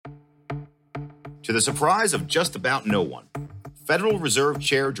To the surprise of just about no one, Federal Reserve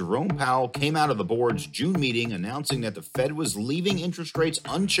Chair Jerome Powell came out of the board's June meeting announcing that the Fed was leaving interest rates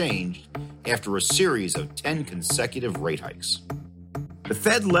unchanged after a series of 10 consecutive rate hikes. The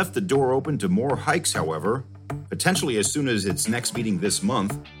Fed left the door open to more hikes, however, potentially as soon as its next meeting this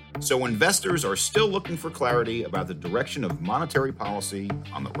month, so investors are still looking for clarity about the direction of monetary policy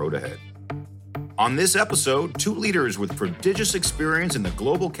on the road ahead. On this episode, two leaders with prodigious experience in the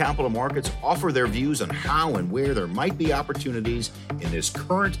global capital markets offer their views on how and where there might be opportunities in this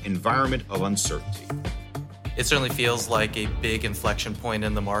current environment of uncertainty. It certainly feels like a big inflection point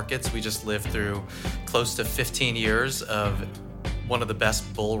in the markets. We just lived through close to 15 years of one of the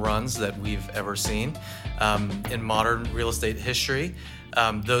best bull runs that we've ever seen in modern real estate history.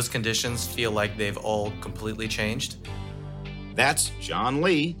 Those conditions feel like they've all completely changed. That's John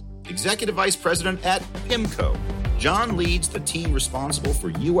Lee, Executive Vice President at PIMCO. John leads the team responsible for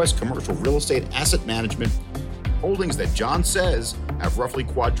U.S. commercial real estate asset management, holdings that John says have roughly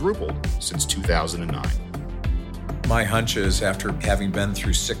quadrupled since 2009. My hunch is, after having been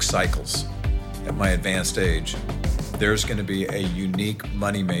through 6 cycles at my advanced age, there's going to be a unique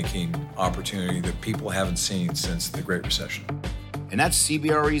money-making opportunity that people haven't seen since the Great Recession. And that's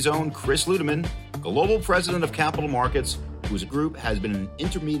CBRE's own Chris Ludeman, Global President of Capital Markets, whose group has been an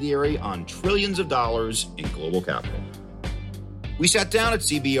intermediary on trillions of dollars in global capital. We sat down at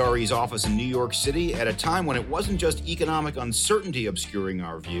CBRE's office in New York City at a time when it wasn't just economic uncertainty obscuring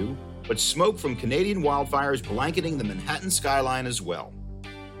our view, but smoke from Canadian wildfires blanketing the Manhattan skyline as well.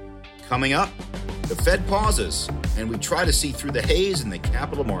 Coming up, the Fed pauses, and we try to see through the haze in the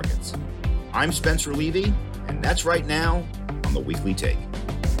capital markets. I'm Spencer Levy, and that's right now on the Weekly Take.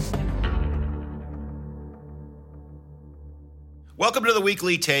 Welcome to the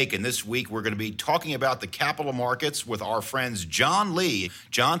Weekly Take, and this week we're going to be talking about the capital markets with our friends John Lee.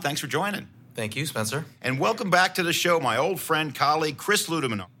 John, thanks for joining. Thank you, Spencer. And welcome back to the show, my old friend, colleague, Chris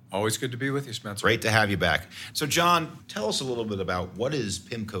Ludeman. Always good to be with you, Spencer. Great to have you back. So, John, tell us a little bit about what is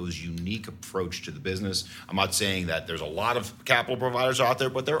PIMCO's unique approach to the business. I'm not saying that there's a lot of capital providers out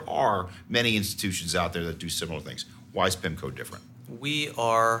there, but there are many institutions out there that do similar things. Why is PIMCO different? We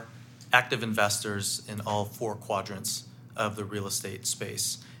are active investors in all 4 quadrants of the real estate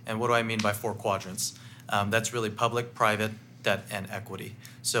space. And what do I mean by 4 quadrants? That's really public, private, debt, and equity.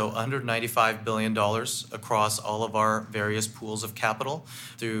 So $195 billion across all of our various pools of capital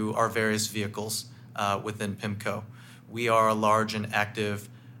through our various vehicles within PIMCO. We are a large and active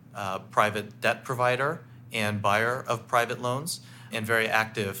private debt provider and buyer of private loans, and very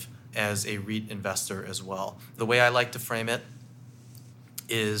active as a REIT investor as well. The way I like to frame it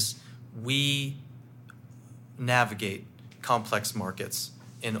is we navigate complex markets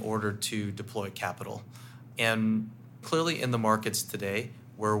in order to deploy capital. And clearly in the markets today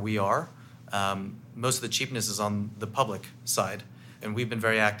where we are, most of the cheapness is on the public side. And we've been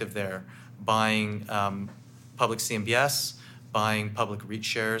very active there, buying public CMBS, buying public REIT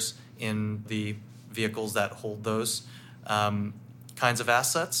shares in the vehicles that hold those kinds of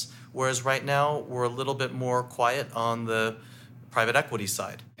assets. Whereas right now, we're a little bit more quiet on the private equity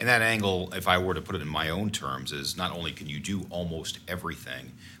side. And that angle, if I were to put it in my own terms, is not only can you do almost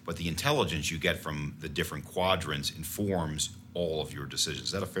everything, but the intelligence you get from the different quadrants informs all of your decisions.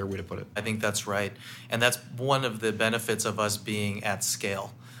 Is that a fair way to put it? I think that's right. And that's one of the benefits of us being at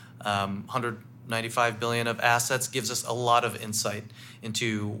scale. 195 billion of assets gives us a lot of insight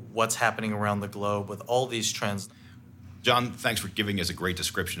into what's happening around the globe with all these trends. John, thanks for giving us a great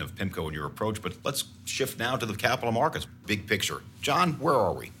description of PIMCO and your approach, but let's shift now to the capital markets. Big picture. John, where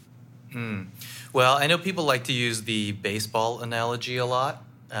are we? Well, I know people like to use the baseball analogy a lot,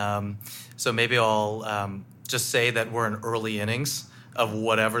 so maybe I'll just say that we're in early innings of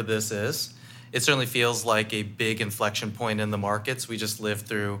whatever this is. It certainly feels like a big inflection point in the markets. We just lived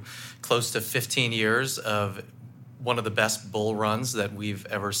through close to 15 years of one of the best bull runs that we've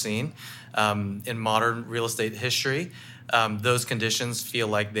ever seen in modern real estate history. Those conditions feel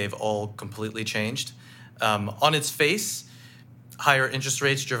like they've all completely changed. On its face, higher interest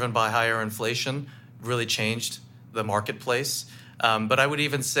rates driven by higher inflation really changed the marketplace. But I would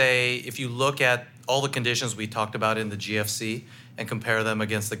even say if you look at all the conditions we talked about in the GFC and compare them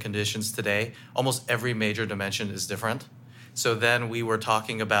against the conditions today, almost every major dimension is different. So then we were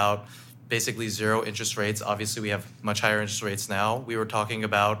talking about basically zero interest rates. Obviously, we have much higher interest rates now. We were talking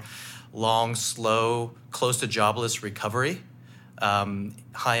about long, slow, close to jobless recovery,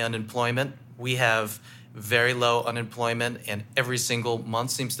 high unemployment. We have very low unemployment, and every single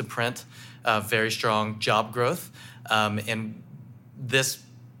month seems to print very strong job growth. And this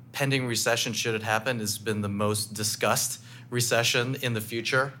pending recession, should it happen, has been the most discussed recession in the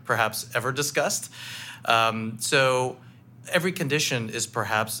future perhaps ever discussed. So every condition is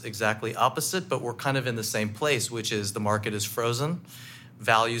perhaps exactly opposite, but we're kind of in the same place, which is the market is frozen.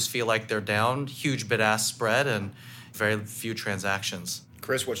 Values feel like they're down, huge bid-ask spread, and very few transactions.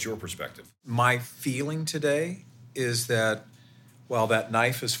 Chris, what's your perspective? My feeling today is that while that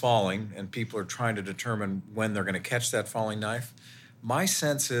knife is falling and people are trying to determine when they're going to catch that falling knife, my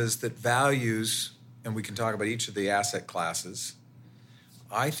sense is that values, and we can talk about each of the asset classes,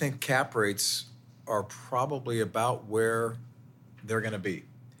 I think cap rates are probably about where they're going to be.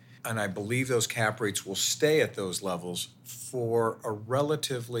 And I believe those cap rates will stay at those levels for a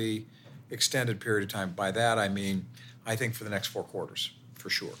relatively extended period of time. By that, I mean, I think for the next 4 quarters, for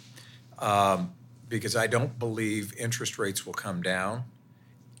sure. Because I don't believe interest rates will come down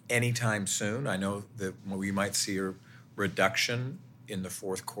anytime soon. I know that we might see a reduction in the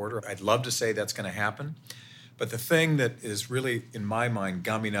fourth quarter. I'd love to say that's going to happen. But the thing that is really, in my mind,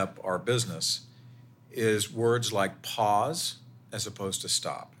 gumming up our business is words like pause as opposed to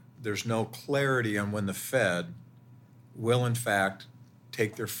stop. There's no clarity on when the Fed will, in fact,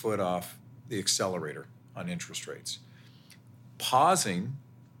 take their foot off the accelerator on interest rates. Pausing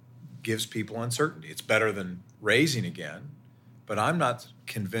gives people uncertainty. It's better than raising again, but I'm not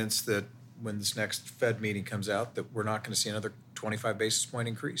convinced that when this next Fed meeting comes out that we're not going to see another 25 basis point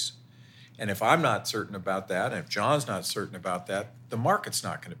increase. And if I'm not certain about that, and if John's not certain about that, the market's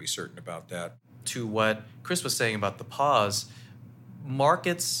not going to be certain about that. To what Chris was saying about the pause,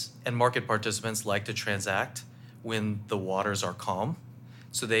 markets and market participants like to transact when the waters are calm.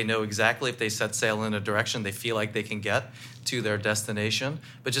 So they know exactly if they set sail in a direction, they feel like they can get to their destination,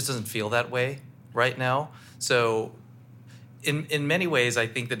 but it just doesn't feel that way right now. So in many ways, I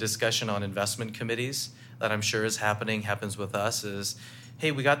think the discussion on investment committees that I'm sure is happens with us is,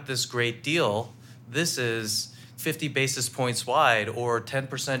 hey, we got this great deal. This is 50 basis points wide or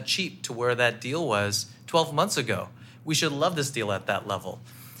 10% cheap to where that deal was 12 months ago. We should love this deal at that level.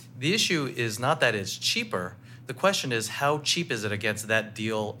 The issue is not that it's cheaper. The question is, how cheap is it against that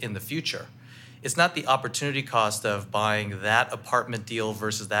deal in the future? It's not the opportunity cost of buying that apartment deal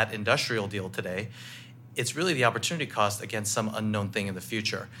versus that industrial deal today. It's really the opportunity cost against some unknown thing in the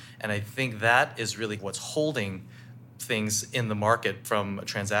future. And I think that is really what's holding things in the market from a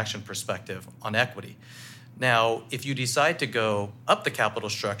transaction perspective on equity. Now, if you decide to go up the capital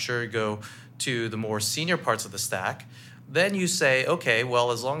structure, go to the more senior parts of the stack, then you say, okay,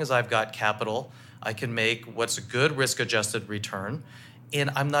 well, as long as I've got capital, I can make what's a good risk-adjusted return, and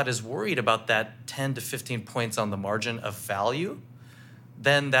I'm not as worried about that 10 to 15 points on the margin of value,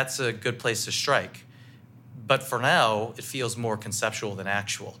 then that's a good place to strike. But for now, it feels more conceptual than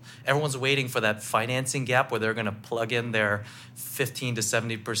actual. Everyone's waiting for that financing gap where they're going to plug in their 15 to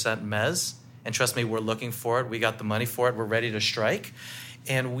 70% mezz, and trust me, we're looking for it. We got the money for it. We're ready to strike.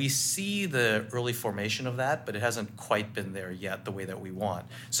 And we see the early formation of that, but it hasn't quite been there yet the way that we want.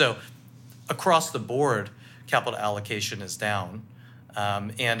 So across the board, capital allocation is down.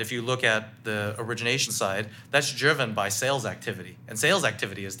 And if you look at the origination side, that's driven by sales activity. And sales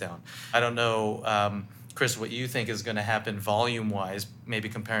activity is down. I don't know, Chris, what you think is going to happen volume-wise, maybe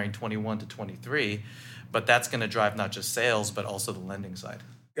comparing 21 to 23, but that's going to drive not just sales, but also the lending side.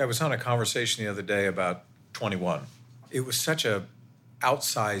 I was on a conversation the other day about 21. It was such a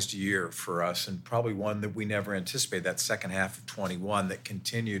outsized year for us, and probably one that we never anticipated, that second half of 21 that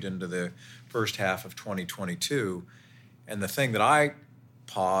continued into the first half of 2022. And the thing that I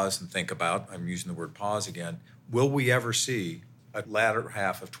pause and think about, I'm using the word pause again, will we ever see a latter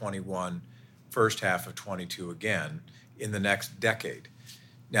half of 21, first half of 22 again in the next decade?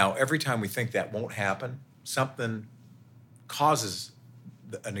 Now, every time we think that won't happen, something causes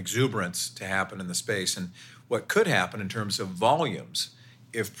an exuberance to happen in the space. And what could happen in terms of volumes,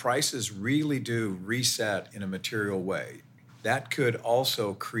 if prices really do reset in a material way, that could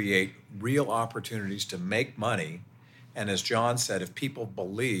also create real opportunities to make money. And as John said, if people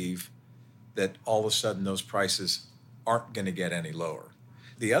believe that all of a sudden those prices aren't going to get any lower.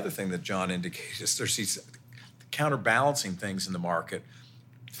 The other thing that John indicated is there's these counterbalancing things in the market.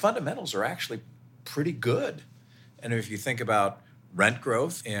 Fundamentals are actually pretty good. And if you think about rent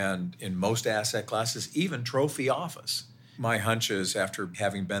growth and in most asset classes, even trophy office. My hunch is after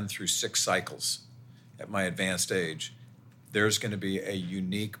having been through 6 cycles at my advanced age, there's going to be a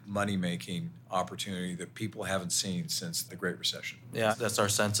unique money-making opportunity that people haven't seen since the Great Recession. Yeah, that's our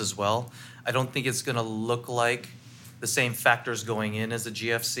sense as well. I don't think it's going to look like the same factors going in as the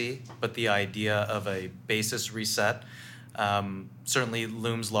GFC, but the idea of a basis reset certainly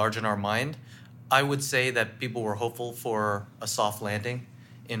looms large in our mind. I would say that people were hopeful for a soft landing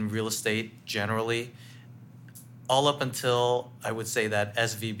in real estate generally. all up until, I would say, that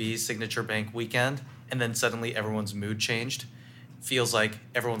SVB Signature Bank weekend, and then suddenly everyone's mood changed. Feels like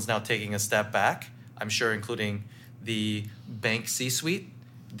everyone's now taking a step back, I'm sure including the bank C-suite,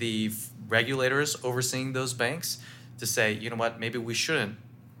 the regulators overseeing those banks, to say, you know what, maybe we shouldn't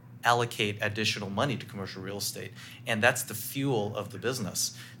allocate additional money to commercial real estate. And that's the fuel of the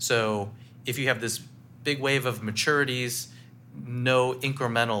business. So if you have this big wave of maturities, no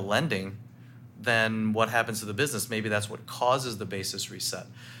incremental lending, then what happens to the business? Maybe that's what causes the basis reset.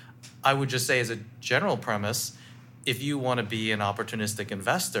 I would just say, as a general premise, if you want to be an opportunistic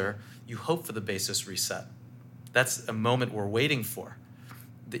investor, you hope for the basis reset. That's a moment we're waiting for.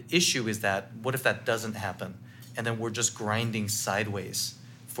 The issue is that, what if that doesn't happen? And then we're just grinding sideways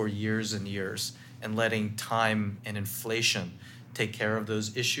for years and years and letting time and inflation take care of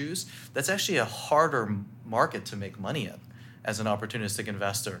those issues. That's actually a harder market to make money in as an opportunistic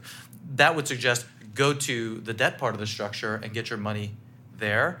investor. That would suggest go to the debt part of the structure and get your money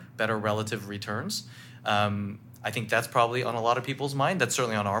there, better relative returns. I think that's probably on a lot of people's mind. That's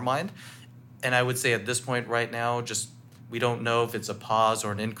certainly on our mind. And I would say at this point right now, just we don't know if it's a pause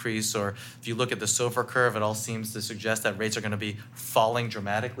or an increase, or if you look at the SOFR curve, it all seems to suggest that rates are going to be falling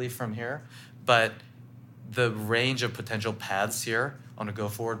dramatically from here. But the range of potential paths here on a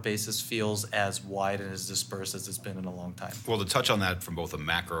go-forward basis feels as wide and as dispersed as it's been in a long time. Well, to touch on that from both a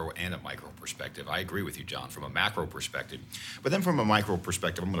macro and a micro perspective, I agree with you, John, from a macro perspective. But then from a micro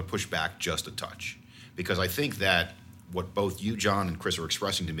perspective, I'm going to push back just a touch, because I think that what both you, John, and Chris are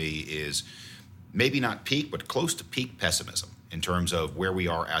expressing to me is maybe not peak, but close to peak pessimism in terms of where we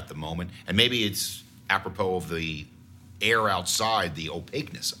are at the moment. And maybe it's apropos of the air outside, the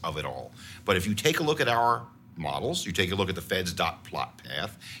opaqueness of it all. But if you take a look at our models, you take a look at the Fed's dot plot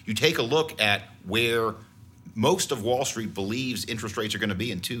path, you take a look at where most of Wall Street believes interest rates are going to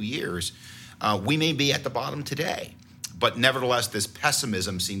be in 2 years, we may be at the bottom today. But nevertheless, this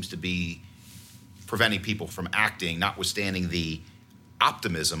pessimism seems to be preventing people from acting, notwithstanding the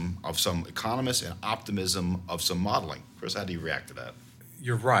optimism of some economists and optimism of some modeling. Chris, how do you react to that?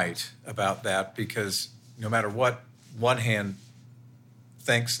 You're right about that, because no matter what one hand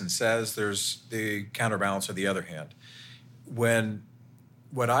thinks and says, there's the counterbalance of the other hand.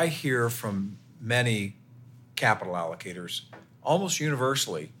 What I hear from many capital allocators, almost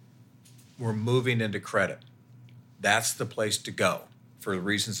universally, we're moving into credit. That's the place to go for the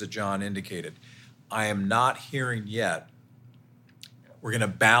reasons that John indicated. I am not hearing yet we're going to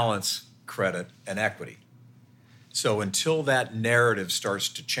balance credit and equity. So until that narrative starts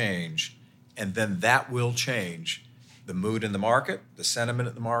to change, and then that will change the mood in the market, the sentiment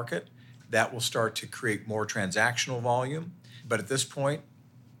in the market, that will start to create more transactional volume. But at this point,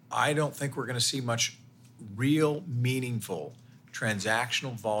 I don't think we're going to see much real meaningful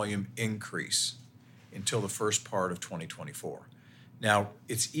transactional volume increase until the first part of 2024. Now,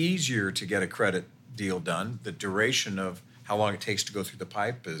 it's easier to get a credit deal done. The duration of how long it takes to go through the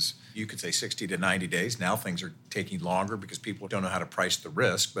pipe is, you could say 60 to 90 days. Now things are taking longer because people don't know how to price the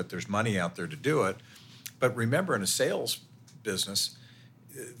risk, but there's money out there to do it. But remember, in a sales business,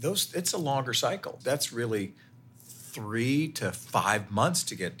 it's a longer cycle. That's really 3 to 5 months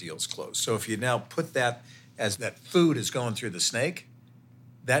to get deals closed. So if you now put that as that food is going through the snake,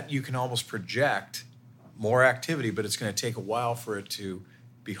 that you can almost project more activity, but it's going to take a while for it to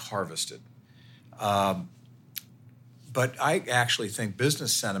be harvested. But I actually think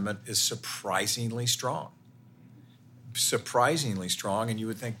business sentiment is surprisingly strong. Surprisingly strong, and you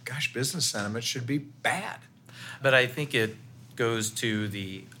would think, gosh, business sentiment should be bad. But I think it goes to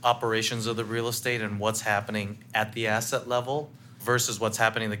the operations of the real estate and what's happening at the asset level versus what's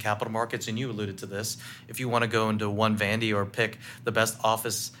happening in the capital markets. And you alluded to this. If you want to go into One Vandy or pick the best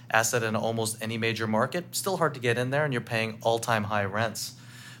office asset in almost any major market, still hard to get in there, and you're paying all-time high rents.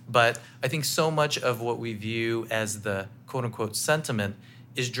 But I think so much of what we view as the quote-unquote sentiment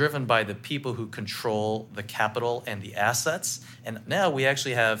is driven by the people who control the capital and the assets. And now we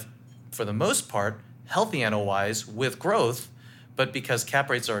actually have, for the most part, healthy NOIs with growth, but because cap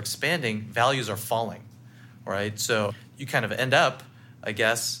rates are expanding, values are falling, right? So you kind of end up, I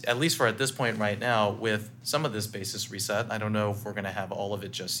guess, at least for at this point right now, with some of this basis reset. I don't know if we're going to have all of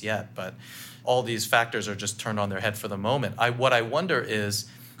it just yet, but all these factors are just turned on their head for the moment. What I wonder is,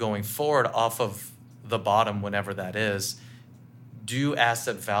 going forward off of the bottom, whenever that is, do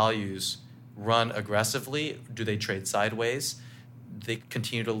asset values run aggressively? Do they trade sideways? They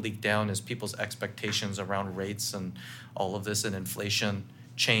continue to leak down as people's expectations around rates and all of this and inflation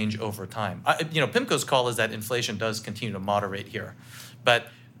change over time. PIMCO's call is that inflation does continue to moderate here. But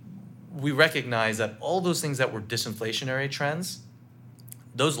we recognize that all those things that were disinflationary trends,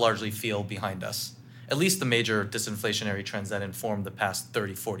 those largely feel behind us. at least the major disinflationary trends that informed the past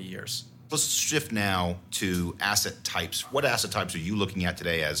 30, 40 years. Let's shift now to asset types. What asset types are you looking at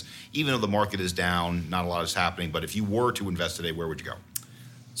today as, even though the market is down, not a lot is happening, but if you were to invest today, where would you go?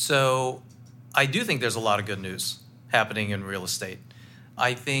 So I do think there's a lot of good news happening in real estate.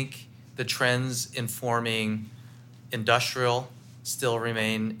 I think the trends informing industrial still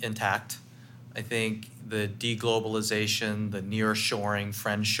remain intact. I think the deglobalization, the nearshoring,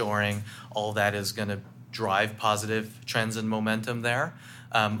 friendshoring, all that is going to drive positive trends and momentum there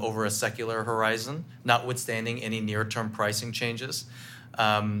over a secular horizon, notwithstanding any near-term pricing changes.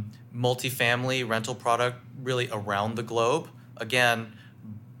 Multifamily rental product really around the globe, again,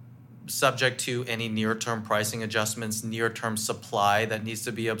 subject to any near-term pricing adjustments, near-term supply that needs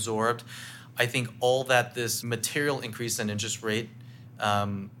to be absorbed. I think all that this material increase in interest rate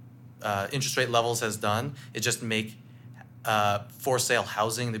levels has done is just make for sale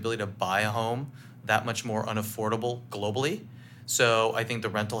housing, the ability to buy a home, that much more unaffordable globally. So I think the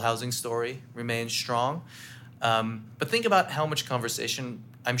rental housing story remains strong. But think about how much conversation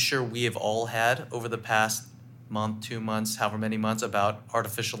I'm sure we have all had over the past month, 2 months, however many months, about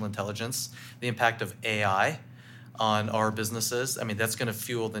artificial intelligence, the impact of AI on our businesses. I mean, that's going to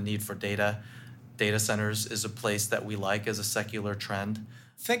fuel the need for data. Data centers is a place that we like as a secular trend.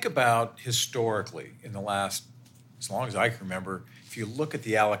 Think about historically in the last, as long as I can remember, if you look at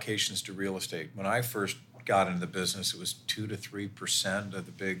the allocations to real estate, when I first got into the business, it was 2 to 3% of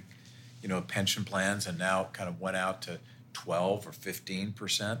the big, pension plans, and now it kind of went out to 12 or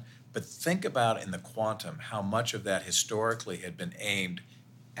 15%. But think about in the quantum how much of that historically had been aimed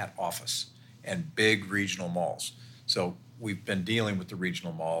at office and big regional malls. So we've been dealing with the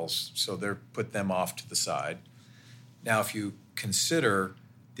regional malls, so they're put them off to the side. Now, if you consider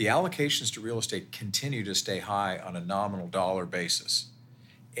the allocations to real estate continue to stay high on a nominal dollar basis,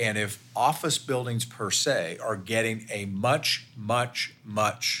 and if office buildings per se are getting a much, much,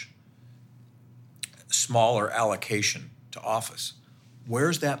 much smaller allocation to office,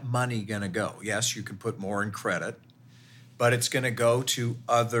 where's that money going to go? Yes, you can put more in credit, but it's going to go to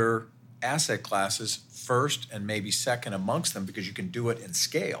other asset classes first and maybe second amongst them, because you can do it in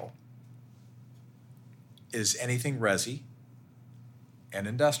scale, is anything resi and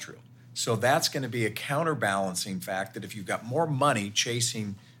industrial. So that's going to be a counterbalancing fact that if you've got more money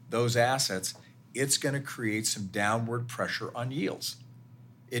chasing those assets, it's going to create some downward pressure on yields.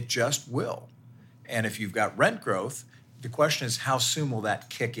 It just will. And if you've got rent growth, the question is, how soon will that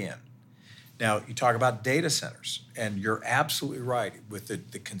kick in? Now, you talk about data centers, and you're absolutely right with the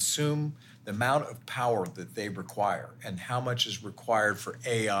amount of power that they require and how much is required for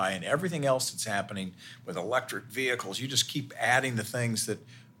AI and everything else that's happening with electric vehicles. You just keep adding the things that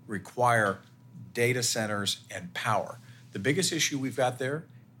require data centers and power. The biggest issue we've got there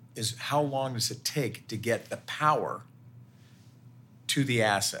is how long does it take to get the power to the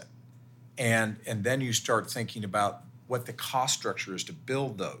asset? And then you start thinking about what the cost structure is to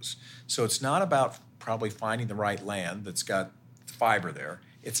build those. So it's not about probably finding the right land that's got fiber there.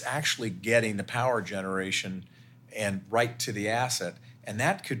 It's actually getting the power generation and right to the asset. And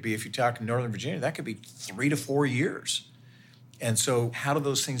that could be, if you talk in Northern Virginia, that could be 3 to 4 years. And so how do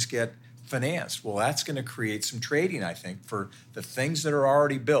those things get financed? Well, that's going to create some trading, I think, for the things that are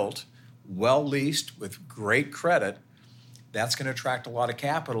already built, well leased with great credit. That's going to attract a lot of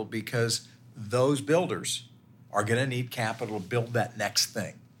capital because those builders are going to need capital to build that next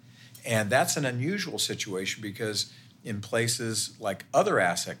thing. And that's an unusual situation because in places like other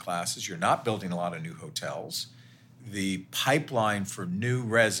asset classes, you're not building a lot of new hotels. The pipeline for new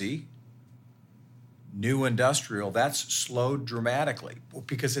resi, new industrial, that's slowed dramatically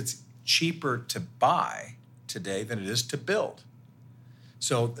because it's cheaper to buy today than it is to build.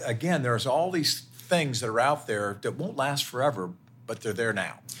 So again, there's all these things that are out there that won't last forever, but they're there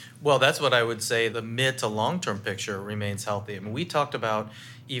now. Well, that's what I would say. The mid to long-term picture remains healthy. I mean, we talked about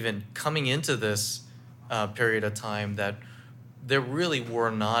even coming into this period of time that there really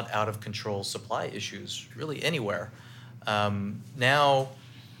were not out-of-control supply issues really anywhere. Now,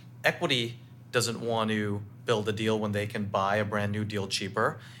 equity doesn't want to build a deal when they can buy a brand new deal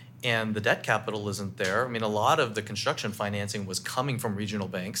cheaper, and the debt capital isn't there. I mean, a lot of the construction financing was coming from regional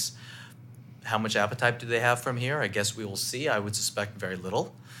banks. How much appetite do they have from here? I guess we will see. I would suspect very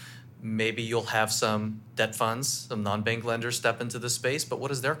little. Maybe you'll have some debt funds, some non-bank lenders step into the space, but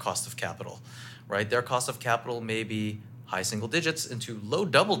what is their cost of capital, right? Their cost of capital may be high single digits into low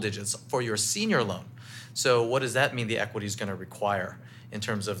double digits for your senior loan. So what does that mean the equity is going to require in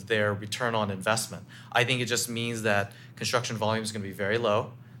terms of their return on investment? I think it just means that construction volume is going to be very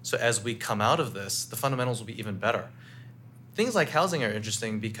low. So as we come out of this, the fundamentals will be even better. Things like housing are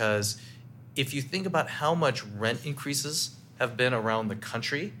interesting because if you think about how much rent increases have been around the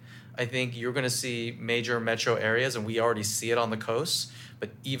country, I think you're going to see major metro areas, and we already see it on the coast, but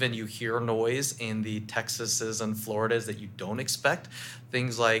even you hear noise in the Texases and Floridas that you don't expect.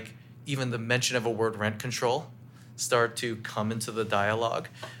 Things like even the mention of a word rent control start to come into the dialogue.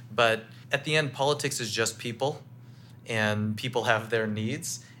 But at the end, politics is just people, and people have their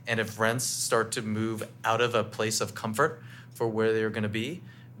needs. And if rents start to move out of a place of comfort for where they're going to be,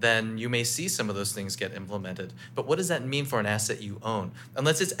 then you may see some of those things get implemented. But what does that mean for an asset you own?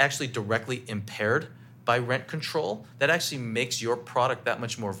 Unless it's actually directly impaired by rent control, that actually makes your product that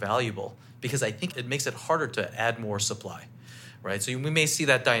much more valuable, because I think it makes it harder to add more supply, right? So we may see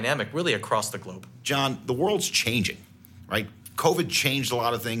that dynamic really across the globe. John, the world's changing, right? COVID changed a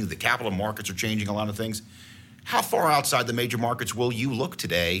lot of things. The capital markets are changing a lot of things. How far outside the major markets will you look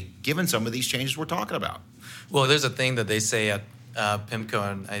today, given some of these changes we're talking about? Well, there's a thing that they say at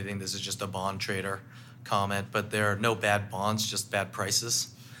PIMCO, and I think this is just a bond trader comment, but there are no bad bonds, just bad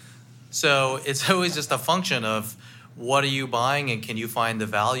prices. So it's always just a function of what are you buying, and can you find the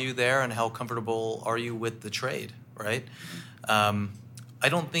value there, and how comfortable are you with the trade, right? I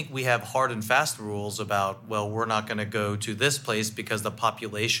don't think we have hard and fast rules about, well, we're not going to go to this place because the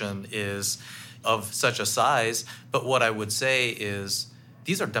population is of such a size. But what I would say is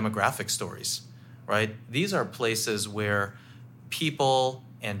these are demographic stories, right? These are places where people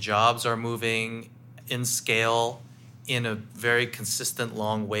and jobs are moving in scale in a very consistent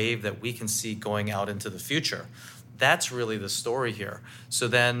long wave that we can see going out into the future. That's really the story here. So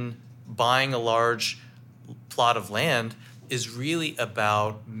then buying a large plot of land is really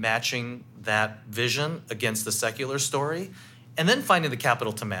about matching that vision against the secular story and then finding the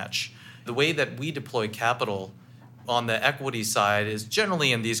capital to match. The way that we deploy capital on the equity side is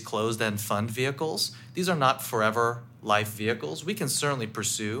generally in these closed-end fund vehicles. These are not forever life vehicles. We can certainly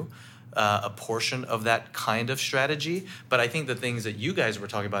pursue a portion of that kind of strategy, but I think the things that you guys were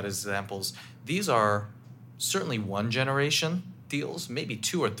talking about as examples, these are certainly one generation deals, maybe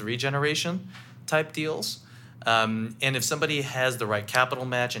 2 or 3 generation type deals. And if somebody has the right capital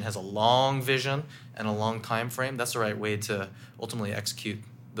match and has a long vision and a long time frame, that's the right way to ultimately execute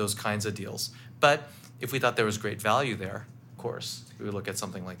those kinds of deals. But if we thought there was great value there, of course, we would look at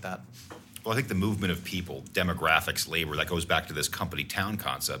something like that. Well, I think the movement of people, demographics, labor, that goes back to this company town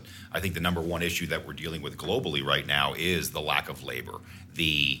concept. I think the number one issue that we're dealing with globally right now is the lack of labor,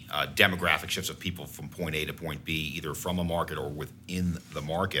 the demographic shifts of people from point A to point B, either from a market or within the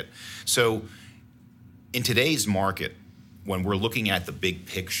market. So in today's market, when we're looking at the big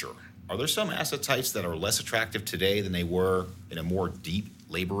picture, are there some asset types that are less attractive today than they were in a more deep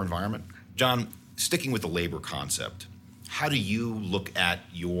labor environment? John, sticking with the labor concept, how do you look at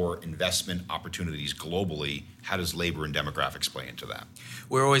your investment opportunities globally? How does labor and demographics play into that?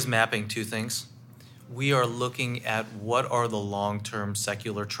 We're always mapping 2 things. We are looking at what are the long-term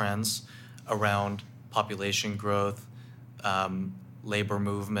secular trends around population growth, labor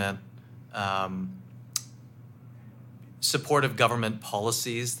movement, supportive government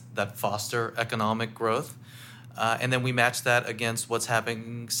policies that foster economic growth. And then we match that against what's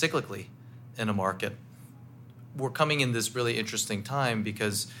happening cyclically in a market. We're coming in this really interesting time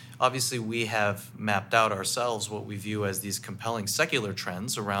because obviously we have mapped out ourselves what we view as these compelling secular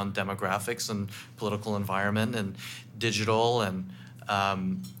trends around demographics and political environment and digital and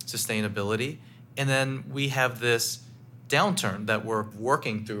sustainability. And then we have this downturn that we're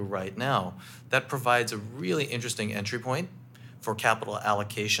working through right now that provides a really interesting entry point for capital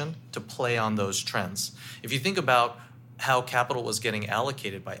allocation to play on those trends. If you think about how capital was getting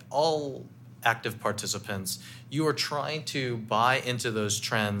allocated by all active participants, you are trying to buy into those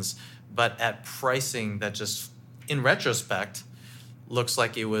trends, but at pricing that just, in retrospect, looks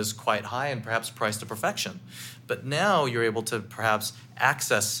like it was quite high and perhaps priced to perfection. But now you're able to perhaps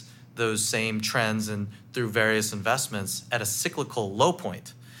access those same trends and through various investments at a cyclical low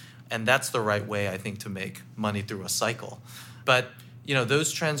point. And that's the right way, I think, to make money through a cycle. But,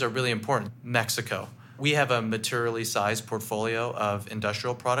 those trends are really important. Mexico. We have a materially sized portfolio of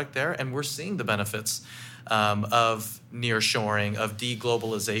industrial product there, and we're seeing the benefits of nearshoring, of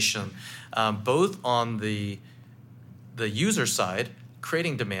deglobalization, both on the user side,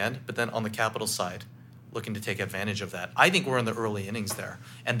 creating demand, but then on the capital side, looking to take advantage of that. I think we're in the early innings there,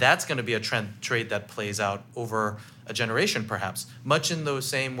 and that's going to be a trade that plays out over a generation, perhaps, much in the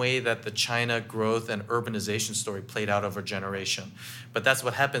same way that the China growth and urbanization story played out over a generation. But that's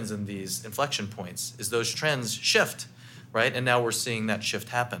what happens in these inflection points, is those trends shift, right? And now we're seeing that shift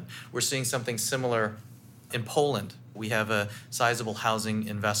happen. We're seeing something similar in Poland We have a sizable housing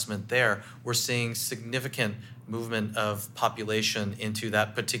investment there. We're seeing significant movement of population into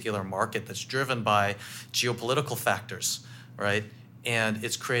that particular market that's driven by geopolitical factors, right? And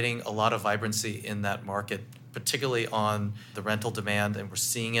it's creating a lot of vibrancy in that market, particularly on the rental demand, and we're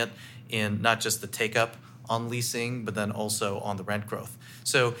seeing it in not just the take-up on leasing, but then also on the rent growth.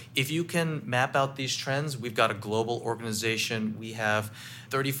 So if you can map out these trends, we've got a global organization. We have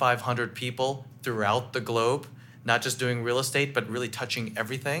 3,500 people throughout the globe, not just doing real estate, but really touching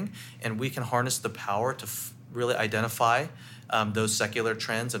everything. And we can harness the power to really identify those secular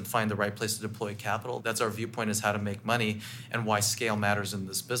trends and find the right place to deploy capital. That's our viewpoint, is how to make money and why scale matters in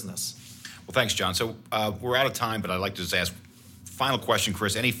this business. Well, thanks, John. So we're out of time, but I'd like to just ask, final question,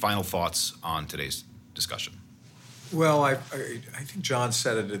 Chris, any final thoughts on today's discussion? Well, I think John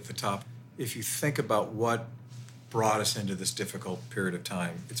said it at the top. If you think about what brought us into this difficult period of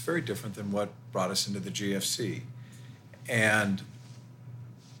time, it's very different than what brought us into the GFC. And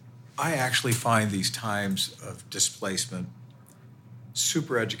I actually find these times of displacement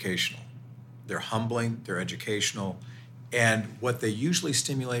super educational. They're humbling, they're educational, and what they usually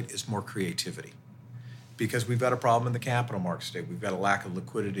stimulate is more creativity. Because we've got a problem in the capital markets today. We've got a lack of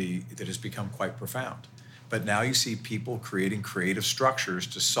liquidity that has become quite profound. But now you see people creating creative structures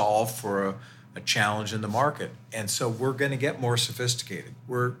to solve for a challenge in the market. And so we're going to get more sophisticated.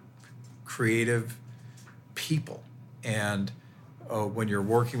 We're creative people. And when you're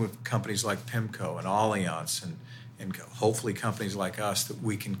working with companies like PIMCO and Allianz and hopefully companies like us, that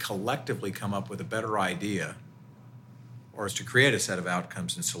we can collectively come up with a better idea, or to create a set of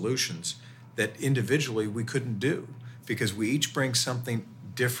outcomes and solutions that individually we couldn't do, because we each bring something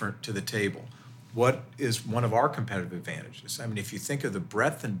different to the table. What is one of our competitive advantages? I mean, if you think of the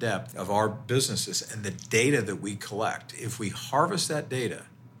breadth and depth of our businesses and the data that we collect, if we harvest that data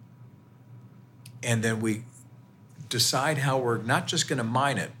and then we decide how we're not just going to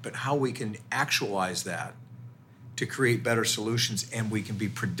mine it, but how we can actualize that to create better solutions, and we can be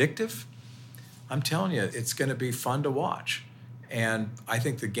predictive, I'm telling you, it's going to be fun to watch. And I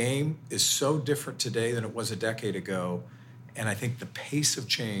think the game is so different today than it was a decade ago. And I think the pace of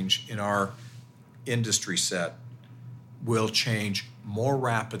change in our industry set will change more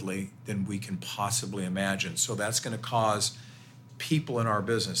rapidly than we can possibly imagine. So that's going to cause people in our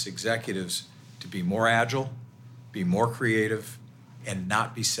business, executives, to be more agile, be more creative, and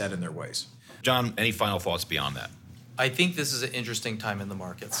not be set in their ways. John, any final thoughts beyond that? I think this is an interesting time in the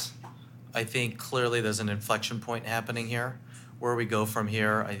markets. I think clearly there's an inflection point happening here. Where we go from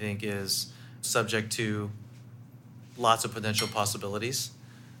here, I think, is subject to lots of potential possibilities.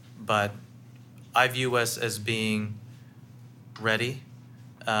 But I view us as being ready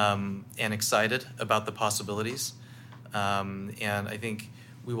and excited about the possibilities. And I think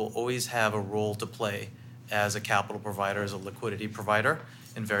we will always have a role to play as a capital provider, as a liquidity provider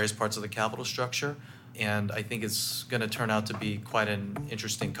in various parts of the capital structure. And I think it's going to turn out to be quite an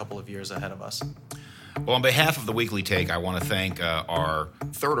interesting couple of years ahead of us. Well, on behalf of the Weekly Take, I want to thank our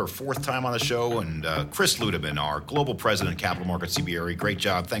third or fourth time on the show, and Chris Ludeman, our Global President of Capital Markets CBRE. Great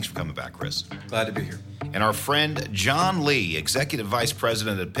job. Thanks for coming back, Chris. Glad to be here. And our friend John Lee, Executive Vice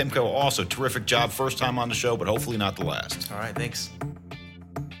President at PIMCO. Also, terrific job. First time on the show, but hopefully not the last. All right, thanks.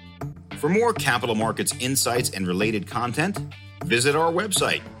 For more capital markets insights and related content, visit our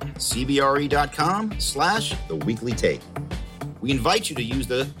website, cbre.com/theweeklytake. We invite you to use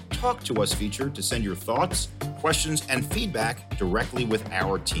the Talk to Us feature to send your thoughts, questions, and feedback directly with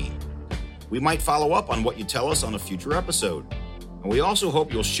our team. We might follow up on what you tell us on a future episode. And we also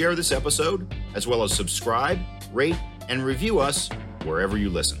hope you'll share this episode, as well as subscribe, rate, and review us wherever you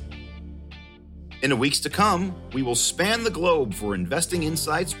listen. In the weeks to come, we will span the globe for investing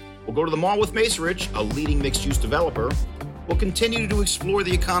insights. We'll go to the mall with Macerich, a leading mixed-use developer. We'll continue to explore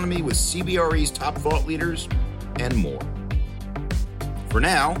the economy with CBRE's top thought leaders, and more. For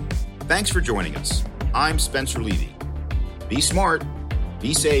now, thanks for joining us. I'm Spencer Levy. Be smart,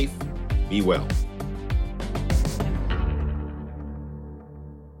 be safe, be well.